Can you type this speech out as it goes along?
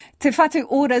Te Whatu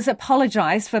Ora's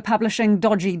apologised for publishing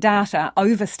dodgy data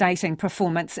overstating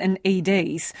performance in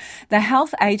EDs. The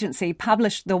health agency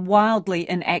published the wildly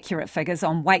inaccurate figures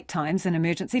on wait times in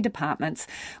emergency departments,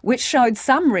 which showed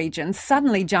some regions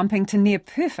suddenly jumping to near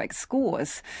perfect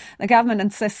scores. The government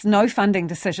insists no funding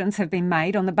decisions have been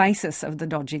made on the basis of the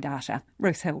dodgy data.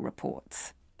 Ruth Hill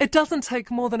reports. It doesn't take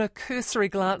more than a cursory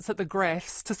glance at the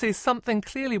graphs to see something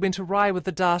clearly went awry with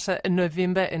the data in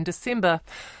November and December.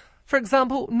 For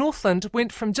example, Northland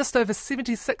went from just over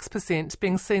 76%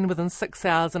 being seen within 6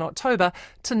 hours in October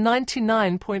to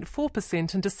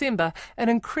 99.4% in December, an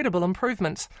incredible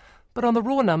improvement. But on the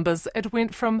raw numbers, it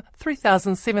went from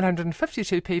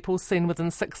 3,752 people seen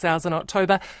within 6 hours in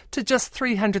October to just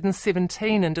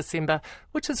 317 in December,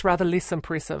 which is rather less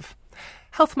impressive.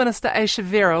 Health Minister Aisha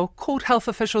Verrall called health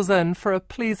officials in for a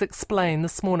please explain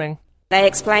this morning. They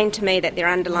explained to me that their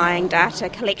underlying data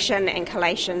collection and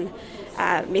collation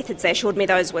methods, they assured me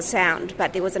those were sound,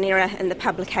 but there was an error in the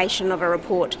publication of a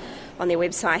report on their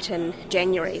website in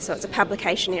January, so it's a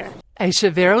publication error.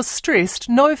 Aisha Verrall stressed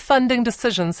no funding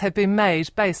decisions have been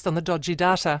made based on the dodgy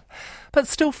data, but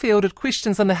still fielded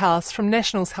questions in the House from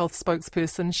National's health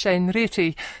spokesperson Shane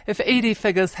Reti if ED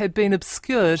figures had been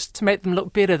obscured to make them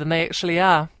look better than they actually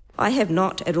are. I have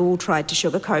not at all tried to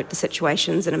sugarcoat the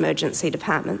situations in emergency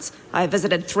departments. I have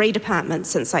visited 3 departments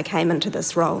since I came into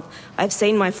this role. I've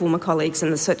seen my former colleagues in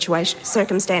the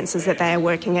circumstances that they are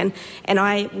working in, and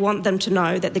I want them to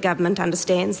know that the government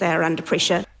understands they are under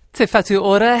pressure. Te Whatu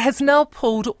Ora has now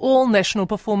pulled all national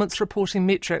performance reporting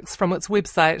metrics from its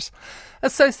website.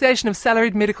 Association of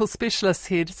Salaried Medical Specialists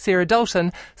head Sarah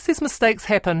Dalton says mistakes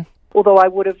happen. Although I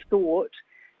would have thought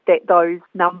that those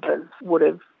numbers would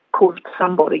have caused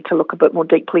somebody to look a bit more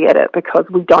deeply at it, because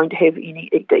we don't have any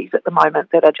EDs at the moment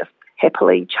that are just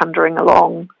happily chundering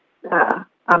along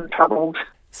untroubled.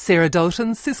 Sarah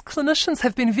Dalton says clinicians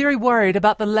have been very worried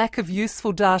about the lack of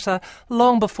useful data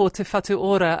long before Te Whatu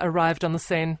Ora arrived on the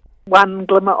scene. One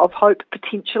glimmer of hope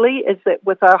potentially is that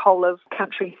with our whole of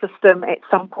country system, at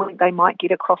some point they might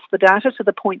get across the data to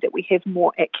the point that we have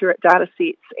more accurate data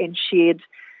sets and shared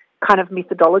kind of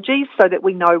methodologies so that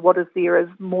we know what is there is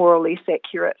more or less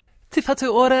accurate. Te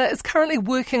Whatu Ora is currently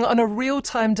working on a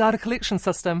real-time data collection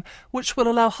system which will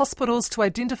allow hospitals to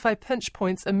identify pinch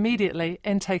points immediately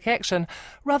and take action,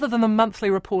 rather than the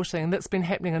monthly reporting that's been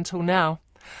happening until now.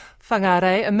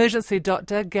 Whangarei emergency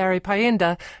doctor Gary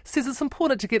Paenda says it's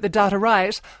important to get the data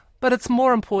right, but it's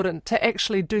more important to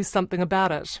actually do something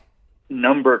about it.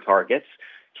 Number targets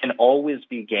can always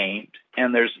be gained,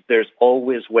 and there's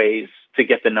always ways to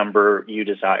get the number you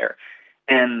desire.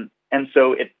 And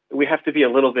so we have to be a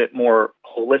little bit more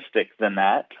holistic than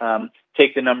that,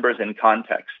 take the numbers in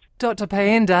context. Dr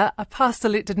Paenda, a past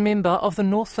elected member of the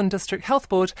Northland District Health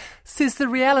Board, says the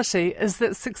reality is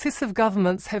that successive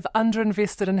governments have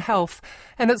underinvested in health,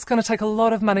 and it's going to take a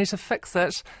lot of money to fix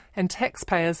it, and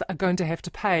taxpayers are going to have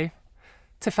to pay.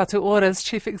 Te Whatu Ora's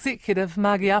chief executive,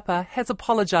 Magiapa, has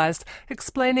apologised,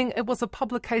 explaining it was a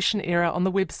publication error on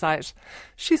the website.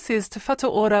 She says Te Whatu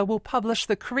Ora will publish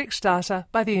the correct data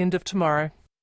by the end of tomorrow.